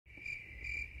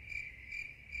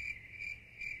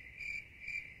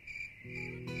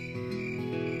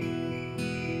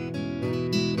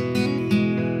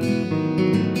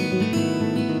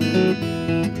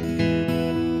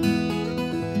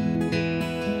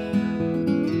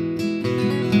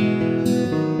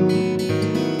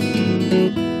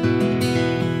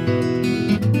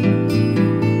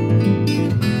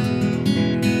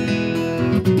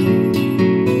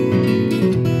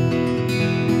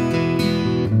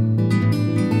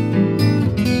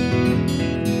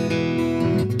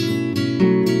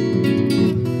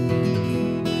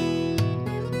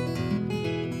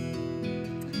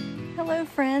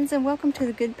welcome to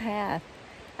the Good Path.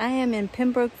 I am in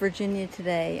Pembroke, Virginia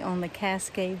today on the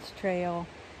Cascades Trail.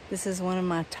 This is one of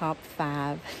my top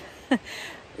 5.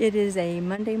 It is a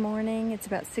Monday morning. It's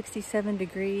about 67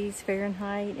 degrees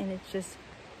Fahrenheit and it's just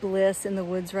bliss in the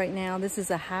woods right now. This is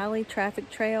a highly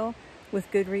trafficked trail with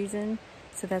good reason.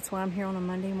 So that's why I'm here on a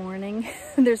Monday morning.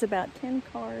 There's about 10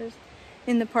 cars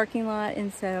in the parking lot,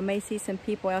 and so I may see some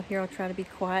people out here. I'll try to be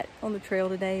quiet on the trail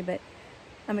today, but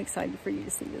I'm excited for you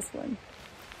to see this one.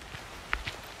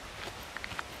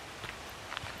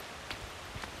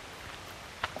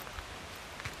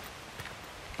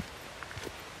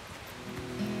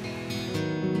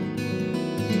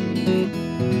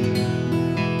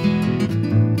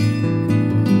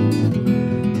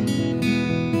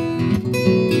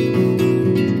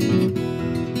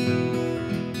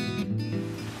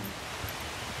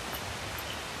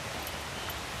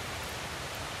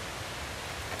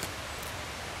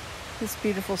 This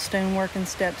beautiful stonework and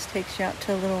steps takes you out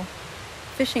to a little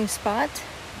fishing spot.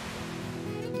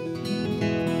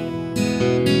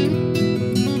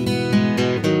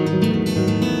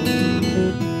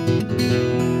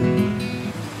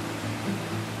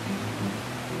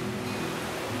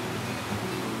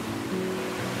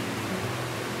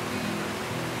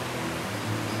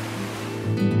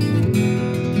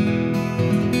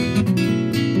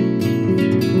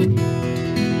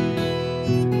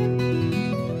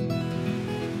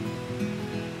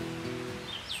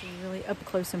 Up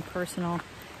close and personal,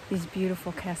 these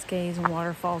beautiful cascades and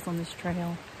waterfalls on this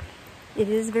trail. It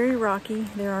is very rocky.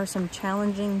 There are some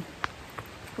challenging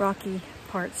rocky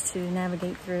parts to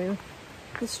navigate through.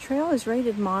 This trail is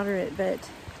rated moderate, but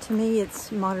to me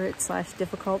it's moderate /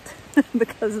 difficult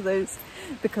because of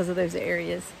those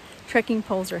areas. Trekking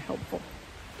poles are helpful.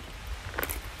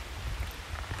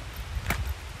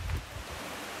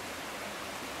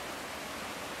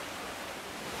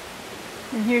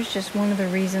 And here's just one of the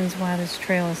reasons why this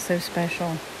trail is so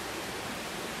special.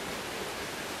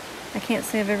 I can't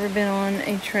say I've ever been on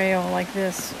a trail like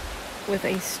this with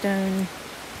a stone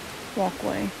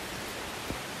walkway.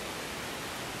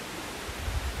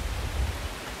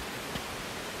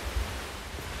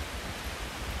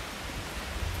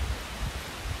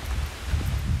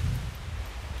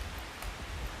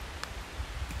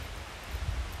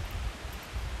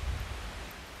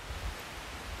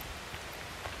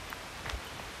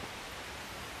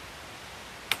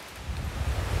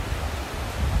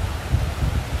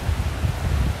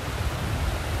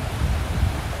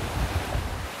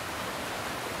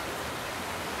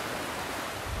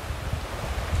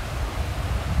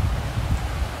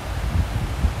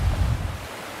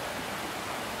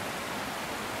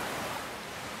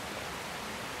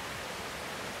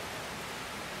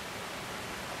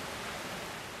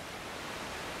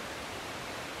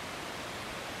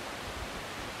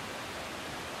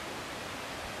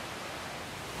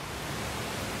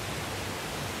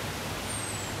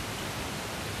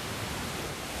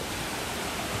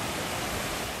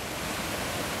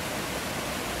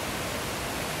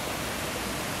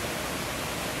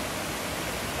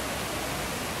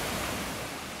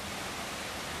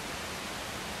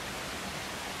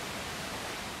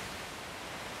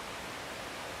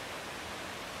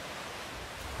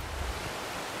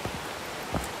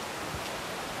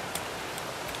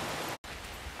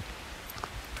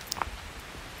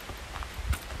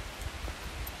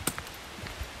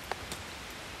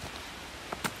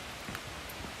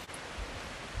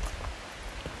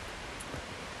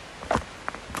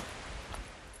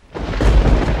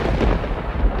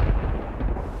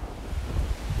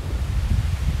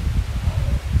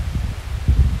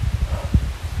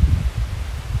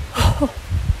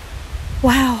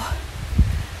 Wow.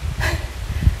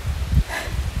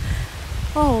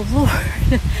 Oh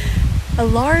Lord. A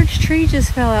large tree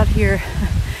just fell out here.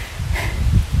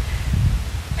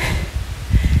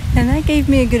 And that gave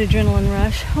me a good adrenaline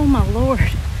rush. Oh my Lord.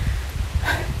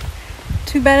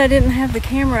 Too bad I didn't have the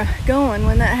camera going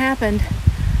when that happened.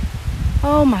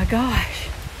 Oh my gosh.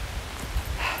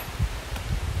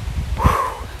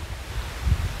 Whew.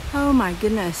 Oh my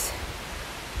goodness.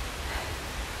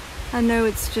 I know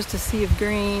it's just a sea of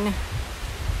green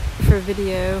for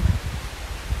video.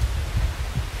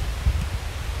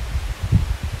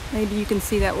 Maybe you can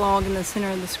see that log in the center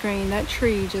of the screen. That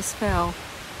tree just fell.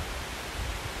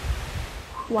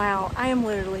 Wow, I am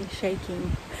literally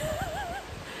shaking.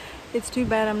 It's too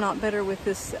bad I'm not better with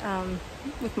this,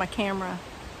 with my camera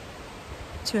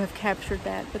to have captured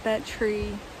that. But that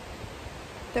tree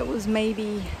that was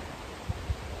maybe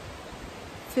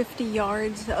 50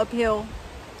 yards uphill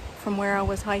from where I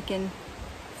was hiking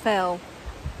fell.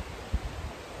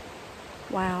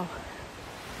 Wow.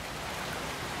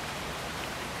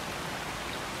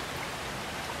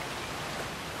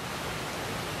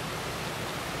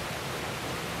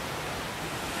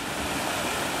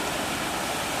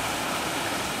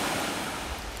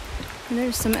 And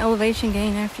there's some elevation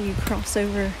gain after you cross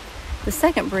over the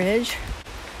second bridge,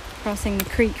 crossing the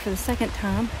creek for the second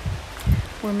time.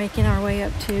 We're making our way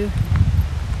up to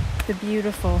the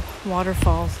beautiful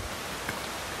waterfalls.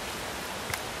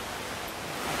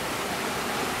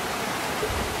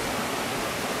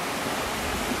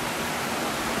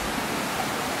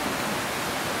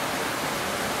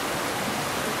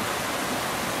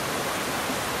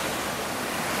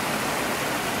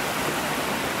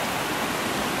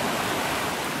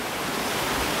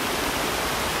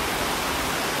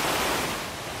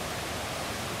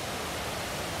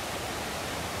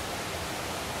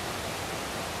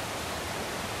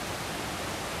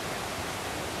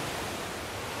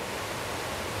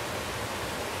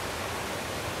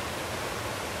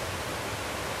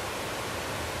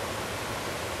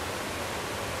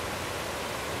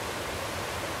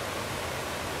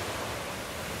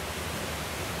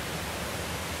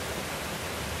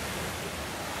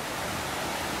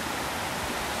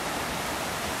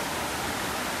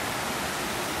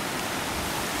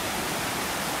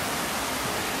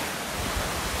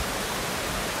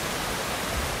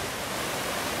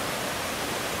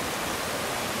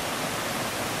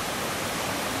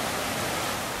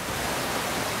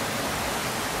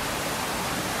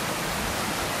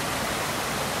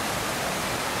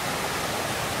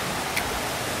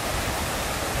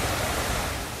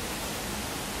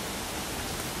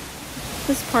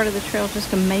 This part of the trail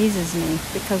just amazes me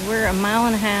because we're a mile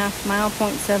and a half, mile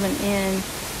 0.7 in,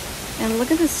 and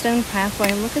look at this stone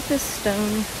pathway, look at this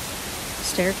stone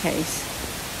staircase.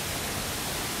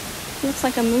 It looks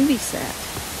like a movie set.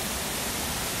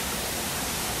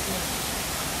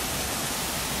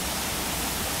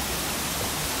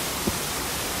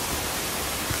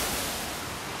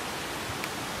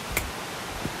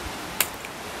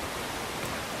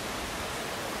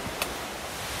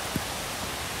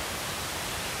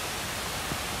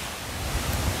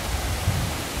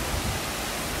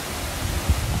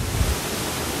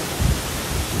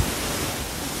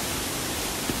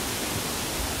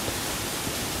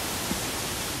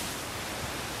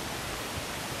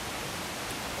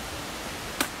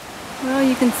 Well,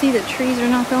 you can see that trees are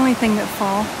not the only thing that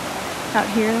fall out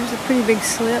here. There's a pretty big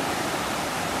slip.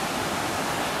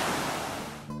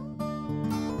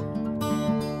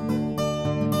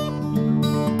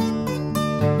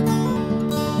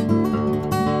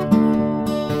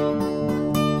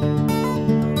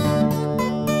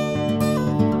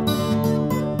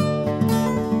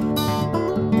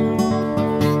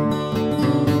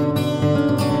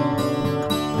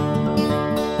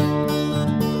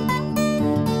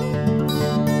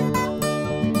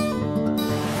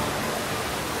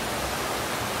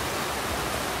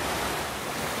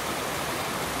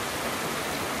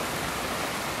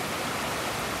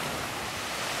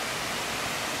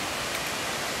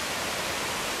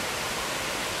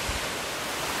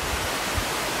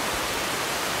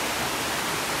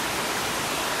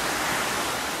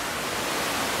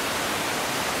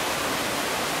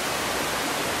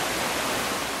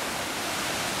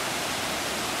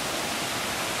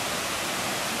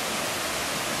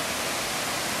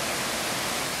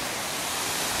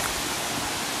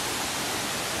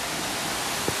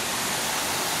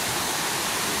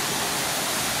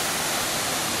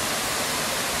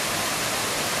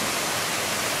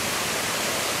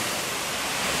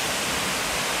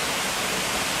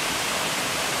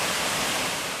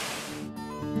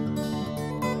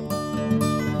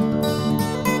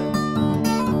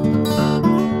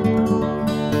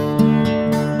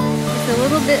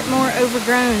 Bit more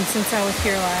overgrown since I was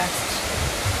here last.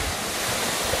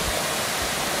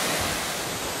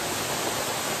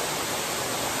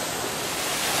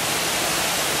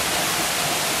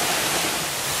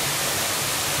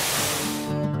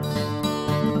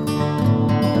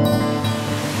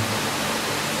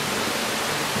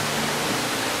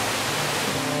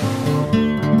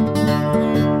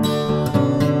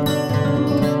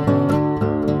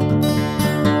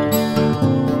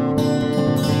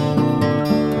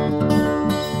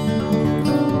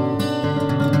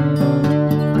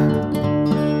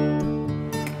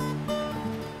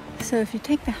 So if you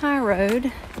take the high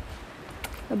road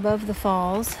above the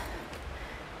falls,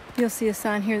 you'll see a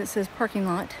sign here that says parking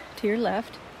lot to your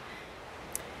left.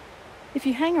 If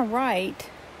you hang a right,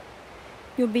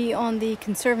 you'll be on the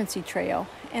Conservancy Trail,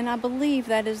 and I believe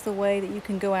that is the way that you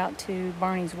can go out to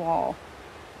Barney's Wall.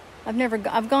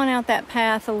 I've gone out that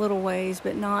path a little ways,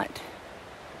 but not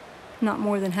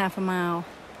more than half a mile.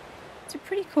 It's a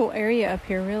pretty cool area up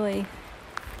here, really.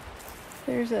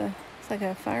 It's like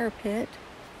a fire pit.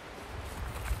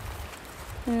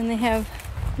 And then they have,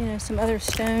 some other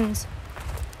stones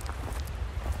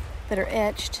that are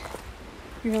etched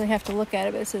You really have to look at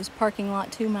it, but it says parking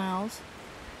lot 2 miles.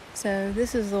 So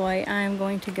this is the way I am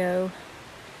going to go.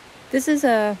 This is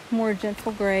a more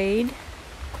gentle grade,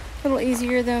 a little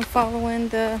easier than following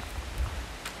the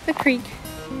creek.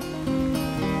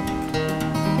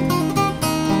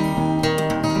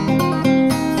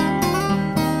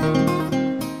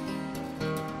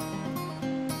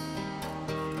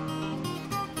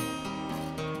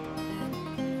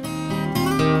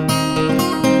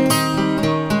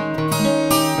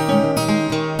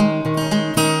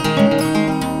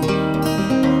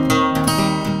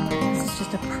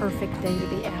 Perfect day to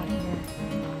be out here.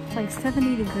 It's like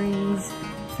 70 degrees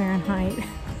Fahrenheit.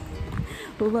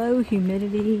 Low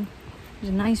humidity. There's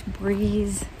a nice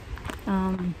breeze.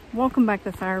 Walking back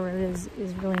the fire road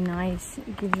is really nice.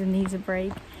 It gives your knees a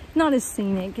break. Not as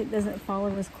scenic. It doesn't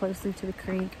follow as closely to the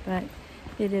creek, but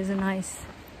it is a nice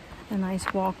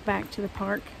walk back to the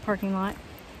parking lot.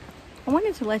 I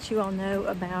wanted to let you all know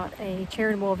about a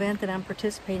charitable event that I'm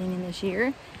participating in this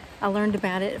year. I learned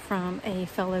about it from a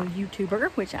fellow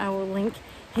YouTuber, which I will link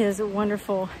his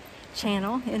wonderful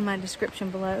channel in my description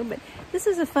below. But this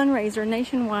is a fundraiser,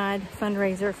 nationwide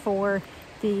fundraiser for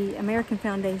the American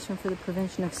Foundation for the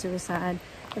Prevention of Suicide.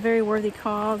 A very worthy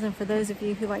cause, and for those of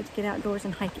you who like to get outdoors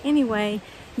and hike anyway,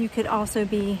 you could also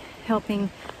be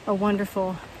helping a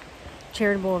wonderful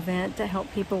charitable event to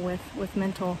help people with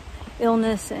mental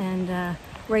illness and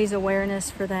raise awareness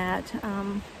for that.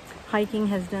 Hiking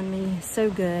has done me so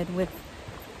good with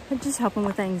just helping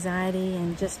with anxiety,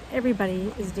 and just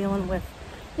everybody is dealing with,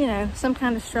 you know, some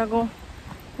kind of struggle.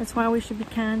 That's why we should be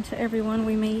kind to everyone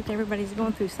we meet. Everybody's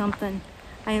going through something.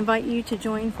 I invite you to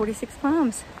join 46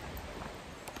 Palms.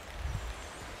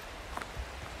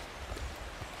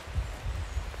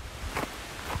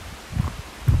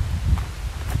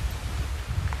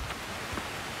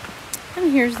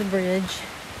 And here's the bridge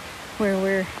where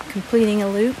we're completing a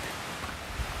loop.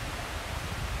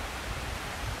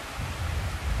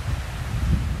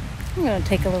 I'm going to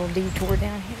take a little detour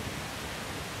down here.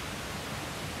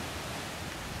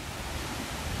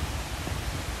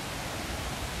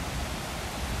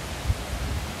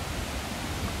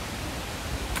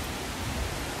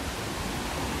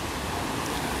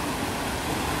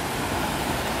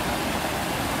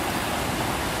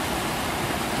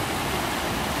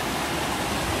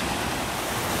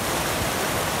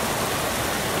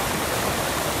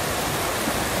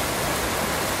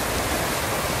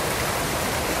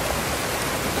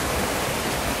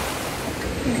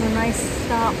 This is a nice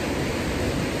stop.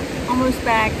 Almost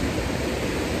back,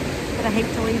 but I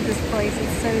hate to leave this place.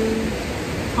 It's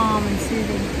so calm and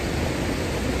soothing.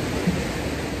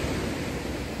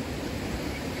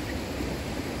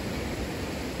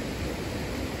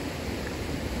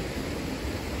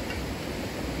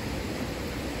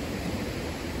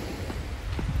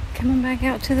 Coming back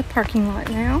out to the parking lot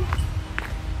now.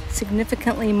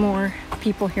 Significantly more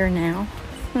people here now.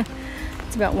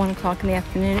 It's about 1 o'clock in the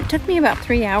afternoon. It took me about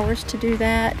 3 hours to do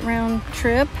that round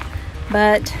trip,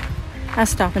 but I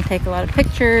stop and take a lot of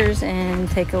pictures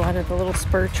and take a lot of the little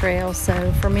spur trails.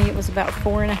 So for me, it was about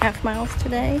 4.5 miles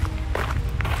today.